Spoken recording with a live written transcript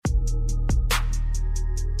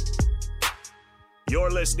You're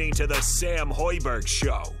listening to the Sam Hoiberg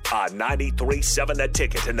Show on 93.7 The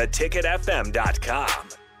Ticket and theticketfm.com.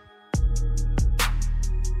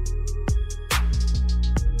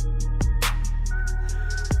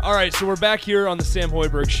 All right, so we're back here on the Sam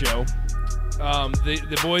Hoiberg Show.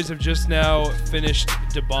 The boys have just now finished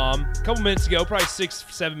Da Bomb a couple minutes ago, probably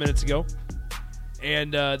 6-7 minutes ago.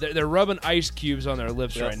 And they're rubbing ice cubes on their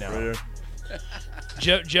lips right now.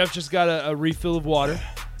 Jeff just got a refill of water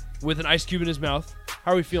with an ice cube in his mouth.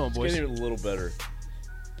 How are we feeling, boys? It's getting a little better,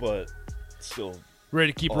 but still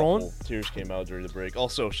Ready to keep awful. rolling? Tears came out during the break.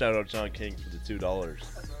 Also, shout out John King for the $2.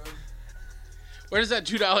 Where does that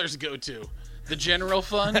 $2 go to? The general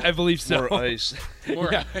fund? I believe so. More ice.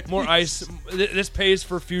 More ice. This pays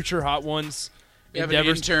for future Hot Ones You have an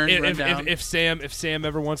endeavors. intern run down. If Sam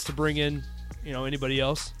ever wants to bring in, anybody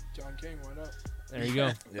else, John King, why not? there you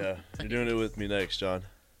go. Yeah, you're doing it with me next, John.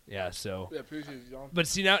 Yeah. So, Yeah, appreciate it, John. but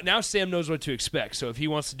see now Sam knows what to expect. So if he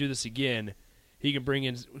wants to do this again, he can bring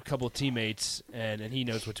in a couple of teammates, and he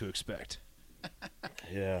knows what to expect.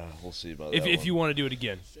 Yeah, we'll see about If that you want to do it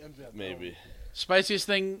again, maybe. Spiciest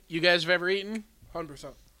thing you guys have ever eaten?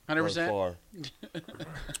 100%. 100%? Thus far.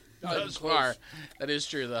 Thus far. That is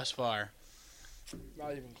true, thus far.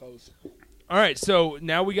 Not even close. all right. So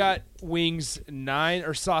now we got wings 9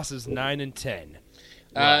 or sauces 9 and 10.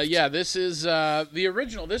 Yeah, this is the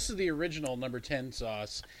original. This is the original number 10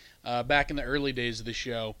 sauce back in the early days of the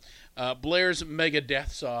show. Blair's Mega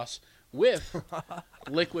Death Sauce with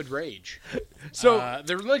Liquid Rage. So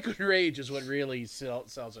the Liquid Rage is what really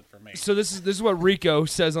sells it for me. So this is what Rico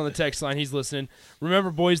says on the text line. He's listening.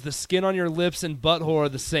 Remember, boys, the skin on your lips and butthole are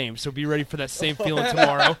the same. So be ready for that same feeling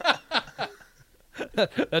tomorrow.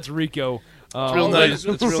 That's Rico. It's real nice.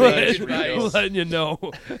 It's real nice, Rico. Letting you know.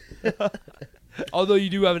 Although you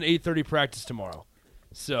do have an 8:30 practice tomorrow,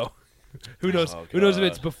 so who knows? Oh, who knows if God.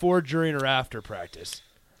 it's before, during, or after practice?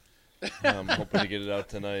 I'm hoping to get it out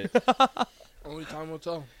tonight. Only time will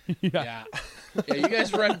tell. Yeah. Yeah, you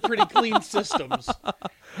guys run pretty clean systems. All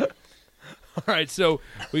right, so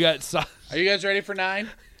we got. Are you guys ready for 9?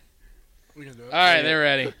 We can do it. All right, they're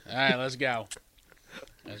ready. All right, let's go.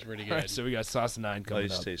 That's pretty good. All right, so we got sauce 9 coming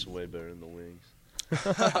Ice up. tastes way better than the wings.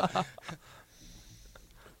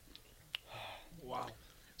 Wow.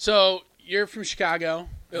 So you're from Chicago.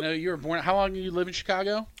 I know you were born. How long did you live in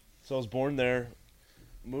Chicago? So I was born there,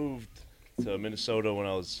 moved to Minnesota when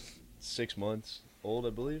I was 6 months old, I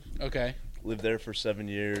believe. Okay. Lived there for 7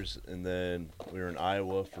 years, and then we were in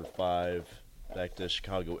Iowa for 5, back to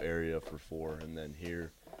Chicago area for 4, and then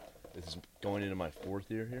here. This is going into my 4th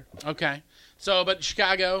year here. Okay. So, but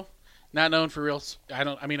Chicago, not known for real. I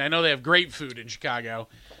know they have great food in Chicago,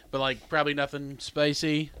 but like probably nothing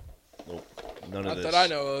spicy. Nope, none Not of this. that I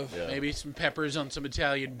know of. Yeah. Maybe some peppers on some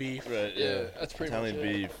Italian beef. Right, Yeah, yeah. that's pretty Italian much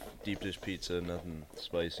it. beef, deep dish pizza, nothing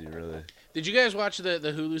spicy really. Did you guys watch the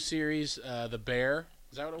Hulu series, The Bear?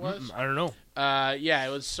 Is that what it was? I don't know. Yeah, it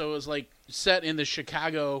was like set in the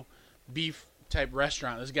Chicago beef type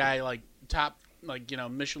restaurant. This guy, like top,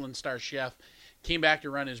 Michelin star chef, came back to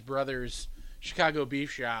run his brother's Chicago beef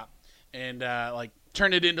shop, and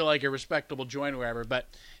turned it into like a respectable joint or whatever. But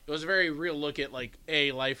it was a very real look at like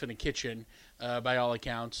life in a kitchen, by all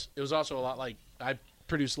accounts. It was also a lot like I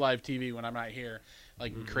produce live TV when I'm not here,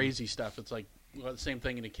 like crazy stuff. It's like the same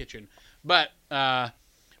thing in the kitchen, but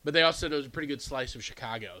they also said it was a pretty good slice of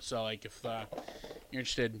Chicago. So like if you're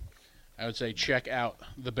interested, I would say check out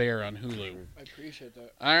The Bear on Hulu. I appreciate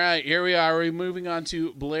that. All right, here we are. We're moving on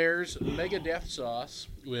to Blair's Mega Death Sauce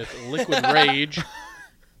with Liquid Rage.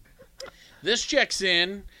 This checks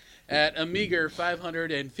in at a meager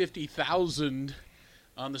 550,000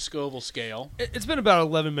 on the Scoville scale. It's been about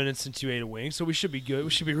 11 minutes since you ate a wing, so we should be good. We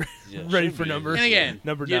should be ready should for be. number. And again,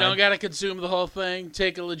 number you 9. don't got to consume the whole thing.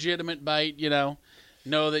 Take a legitimate bite, know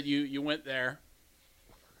that you went there.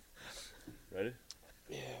 Ready?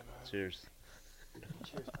 Yeah, man. Cheers.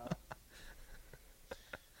 Cheers, pal.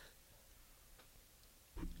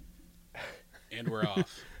 And we're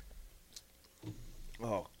off.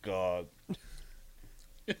 Oh God.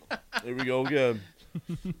 Here we go again.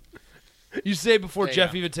 You say it before There you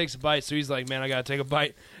Jeff go. even takes a bite, so he's like, "Man, I gotta take a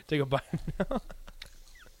bite. Take a bite."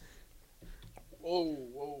 Whoa,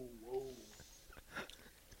 whoa, whoa.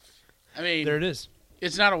 I mean, There it is.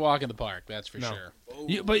 it's not a walk in the park, that's for No. sure.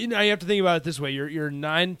 But you have to think about it this way: you're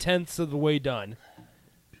 9/10 of the way done.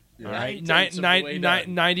 All right, 9/10 of the way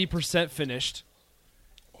done. 90% finished.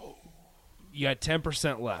 You got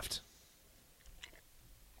 10% left.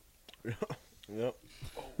 Yep.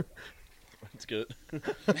 That's good.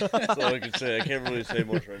 That's all I can say. I can't really say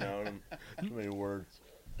much right now. Too many words.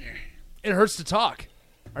 It hurts to talk.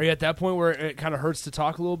 Are you at that point where it kind of hurts to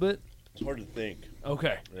talk a little bit? It's hard to think.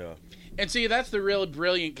 Okay. Yeah. And see, that's the real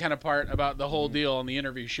brilliant kind of part about the whole deal on the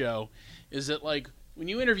interview show, is that like when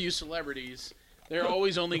you interview celebrities, they're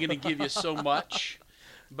always only going to give you so much,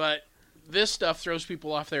 but this stuff throws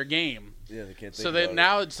people off their game. Yeah, they can't think So that about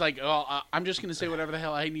now it's like, oh, I'm just going to say whatever the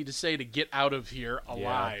hell I need to say to get out of here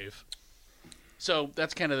alive. So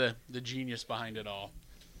that's kind of the genius behind it all.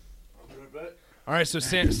 All right, so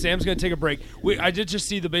Sam's going to take a break. I did just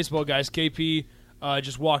see the baseball guys. KP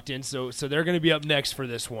just walked in, so they're going to be up next for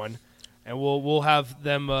this one, and we'll have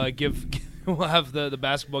them we'll have the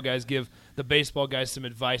basketball guys give the baseball guys some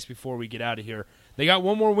advice before we get out of here. They got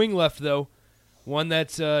one more wing left though, one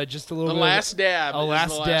that's just a little The bit last dab a is last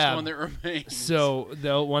the last dab. one that remains. So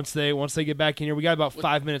they'll once they get back in here, we got about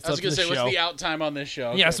 5 minutes I was left in going the to say, show. what's the out time on this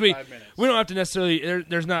show? Yeah, Okay, so we 5 minutes. don't have to necessarily.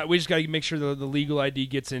 There's not. We just got to make sure the legal ID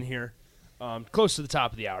gets in here, close to the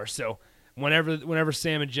top of the hour. So whenever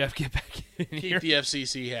Sam and Jeff get back in here, Keep the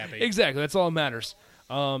FCC happy. exactly, that's all that matters.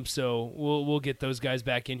 So we'll get those guys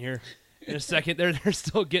back in here in a second. They're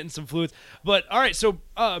still getting some fluids, but all right. So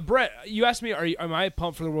Brett, you asked me, am I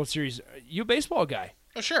pumped for the World Series? You a baseball guy?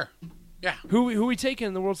 Oh, sure. Yeah. Who we taking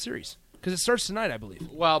in the World Series? Because it starts tonight, I believe.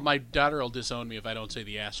 Well, my daughter will disown me if I don't say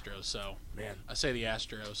the Astros, so Man, I say the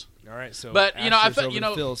Astros. all right. So, But, I Astros thought, over the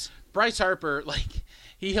Phils. Bryce Harper, like,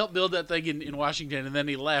 he helped build that thing in Washington, and then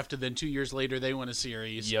he left, and then 2 years later they won a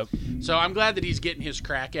series. Yep. So I'm glad that he's getting his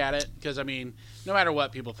crack at it, because, I mean, no matter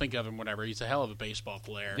what people think of him, whatever, he's a hell of a baseball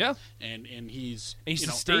player. Yeah. And he's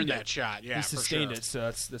sustained earned it. that shot. Yeah, He for sustained sure. it, so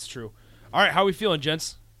that's true. All right, how we feeling,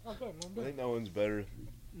 gents? Not bad, not I bad. think that one's better,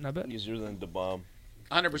 Not bad. easier than the bomb.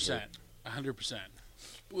 100%. 100%.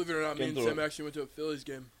 Believe it or not, me and Can't do Sam it. actually went to a Phillies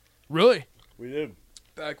game Really? We did.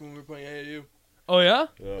 back when we were playing AAU. Oh yeah.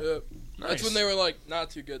 Yeah. Yeah. Nice. That's when they were like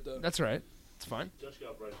not too good though. That's right. It's fine. Just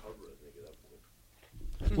got Bryce Harper, I think, at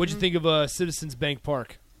that point. What'd you think of Citizens Bank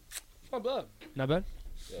Park? It's not bad. Not bad.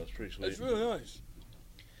 Yeah, it was pretty sweet. It's really nice.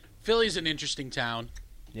 Philly's an interesting town.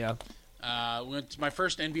 Yeah. My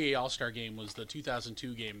first NBA All-Star game was the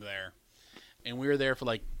 2002 game there. And we were there for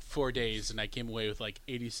like 4 days, and I came away with like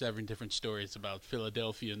 87 different stories about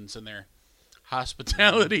Philadelphians and their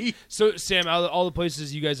hospitality. So Sam, out of all the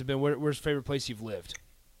places you guys have been, where's your favorite place you've lived?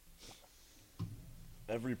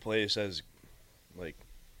 Every place has, like,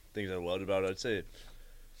 things I loved about it. I'd say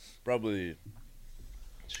probably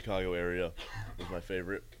Chicago area was my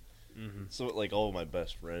favorite. Mm-hmm. So, like, all of my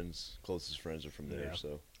best friends, closest friends are from there, Yeah.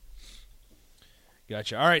 so.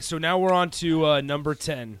 Gotcha. All right, so now we're on to number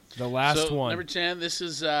 10, the last So, one. Number 10, this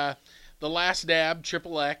is the Last Dab,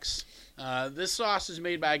 Triple X. This sauce is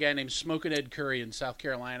made by a guy named Smokin' Ed Curry in South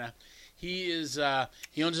Carolina. He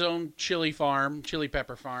owns his own chili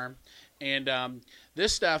pepper farm. And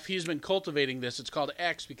this stuff, he's been cultivating this. It's called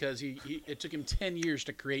X because it took him 10 years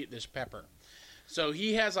to create this pepper. So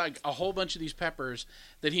he has like a whole bunch of these peppers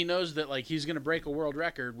that he knows that like he's going to break a world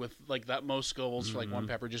record with like that most Scovilles for like one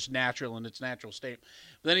pepper, just natural in its natural state.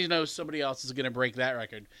 But then he knows somebody else is going to break that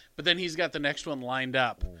record. But then he's got the next one lined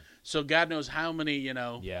up. So God knows how many,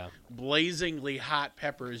 Yeah. blazingly hot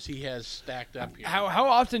peppers he has stacked up here. How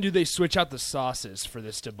often do they switch out the sauces for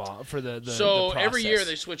this for the So the every year process?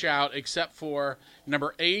 they switch out except for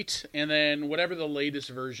number 8 and then whatever the latest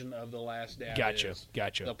version of the Last Dab Gotcha. is.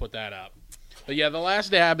 Gotcha. They'll put that up. But yeah, the Last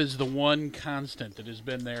Dab is the one constant that has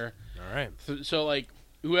been there. All right. So like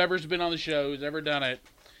whoever's been on the show, who's ever done it,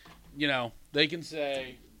 they can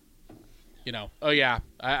say, oh yeah,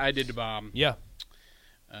 I did the bomb. Yeah.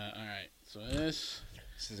 All right. So this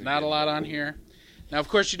isn't not a good. lot on here. Now, of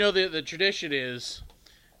course, the tradition is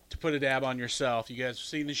to put a dab on yourself. You guys have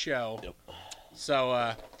seen the show. Yep.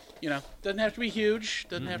 So, doesn't have to be huge.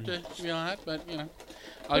 Doesn't have to be a lot, but,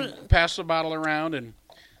 I'll pass the bottle around and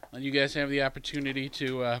let you guys have the opportunity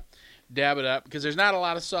to dab it up because there's not a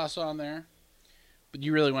lot of sauce on there. But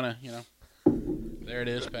you really want to, there it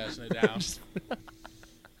is, passing it down.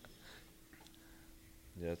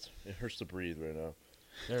 Yeah, it hurts to breathe right now.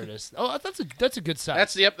 There it is. Oh, that's a good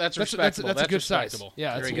size. That's respectable. That's a good size. respectable.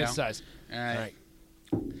 Yeah, that's There a we good go. size. All right. All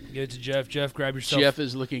right. Get it to Jeff. Jeff, grab yourself. Jeff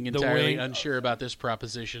is looking entirely wing. unsure about this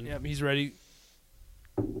proposition. Yep, he's ready.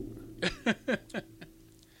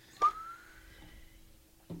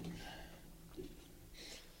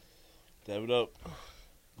 Dab it up.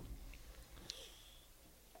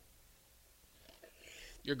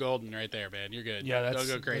 You're golden right there, man. You're good. Yeah, Don't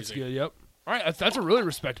go crazy. That's good. Yep. All right, that's a really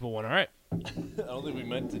respectable one. All right. I don't think we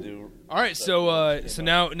meant to do. All right, so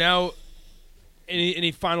now,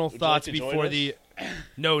 any final you thoughts like to join before us? the?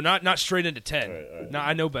 No, not straight into 10. All right. No,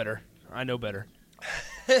 I know better.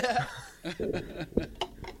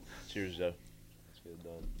 Cheers, Jeff. Let's get it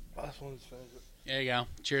done. Last one's favorite. There you go.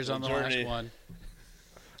 Cheers Good on the journey. last one.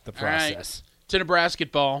 The All right. process. It's in a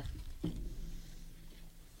basketball.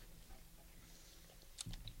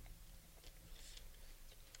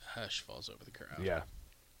 Hush falls over the crowd. Yeah.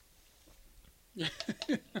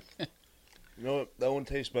 You know what? That one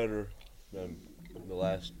tastes better than the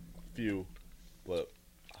last few, but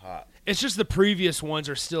hot. It's just the previous ones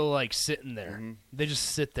are still like sitting there. Mhm. They just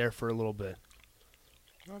sit there for a little bit.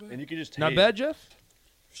 Not bad. And you can just taste. Not bad, Jeff?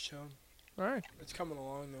 Just chilling. All right. It's coming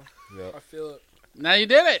along though. Yeah. I feel it. Now you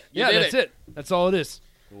did it. You Yeah, did that's it. That's all it is.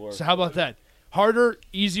 It works. So how about that? Harder,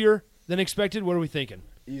 easier than expected? What are we thinking?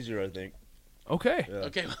 Easier, I think. Okay. Yeah.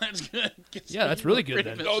 Okay, well, that's good. Yeah, that's really good Rid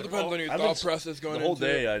of then. it. It all depends on your I've thought been- process going The whole into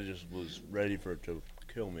day, it. I just was ready for it to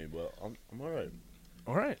kill me, but I'm all right.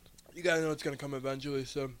 All right. You gotta know it's gonna come eventually,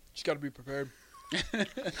 so just gotta be prepared.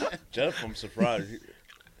 Jeff, I'm surprised.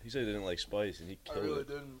 He said he didn't like spice, and he I killed really it.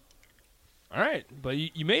 didn't. All right. But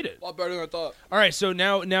you made it. A lot better than I thought. All right. So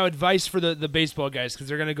now advice for the baseball guys because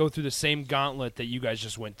they're going to go through the same gauntlet that you guys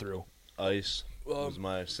just went through. Ice Well, was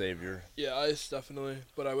my savior. yeah, ice definitely,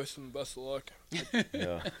 but I wish them the best of luck.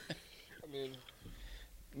 Yeah. I mean,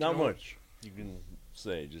 Not much you can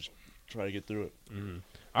say. Just try to get through it.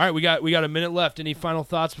 All right. We got a minute left. Any final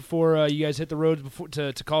thoughts before you guys hit the road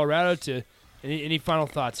to Colorado? Any final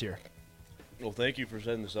thoughts here? Well, thank you for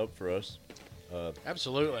setting this up for us.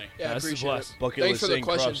 Absolutely. yeah, I This is appreciate blessed. it. Bucket Thanks for list the thing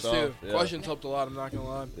questions crossed too. off. Yeah. Questions helped a lot. I'm not gonna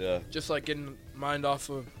lie. Yeah. Just like getting mind off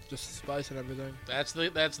of just the spice and everything. That's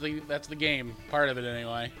the game part of it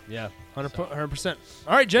anyway. Yeah. 100%.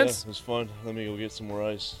 All right, Yeah, gents. it was fun. Let me go get some more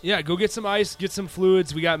ice. Yeah, go get some ice, get some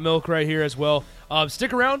fluids. We got milk right here as well.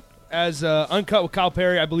 Stick around as Uncut with Kyle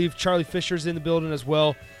Perry. I believe Charlie Fisher's in the building as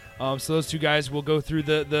well. So those two guys will go through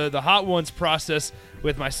the Hot Ones process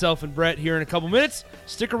with myself and Brett here in a couple minutes.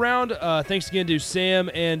 Stick around. Thanks again to Sam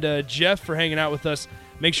and Jeff for hanging out with us.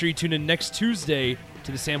 Make sure you tune in next Tuesday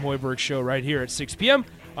to the Sam Hoiberg Show right here at 6 p.m.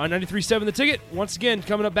 on 93.7 The Ticket. Once again,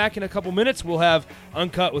 coming up back in a couple minutes, we'll have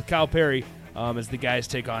Uncut with Kyle Perry as the guys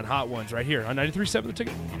take on Hot Ones right here on 93.7 The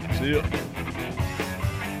Ticket. See ya.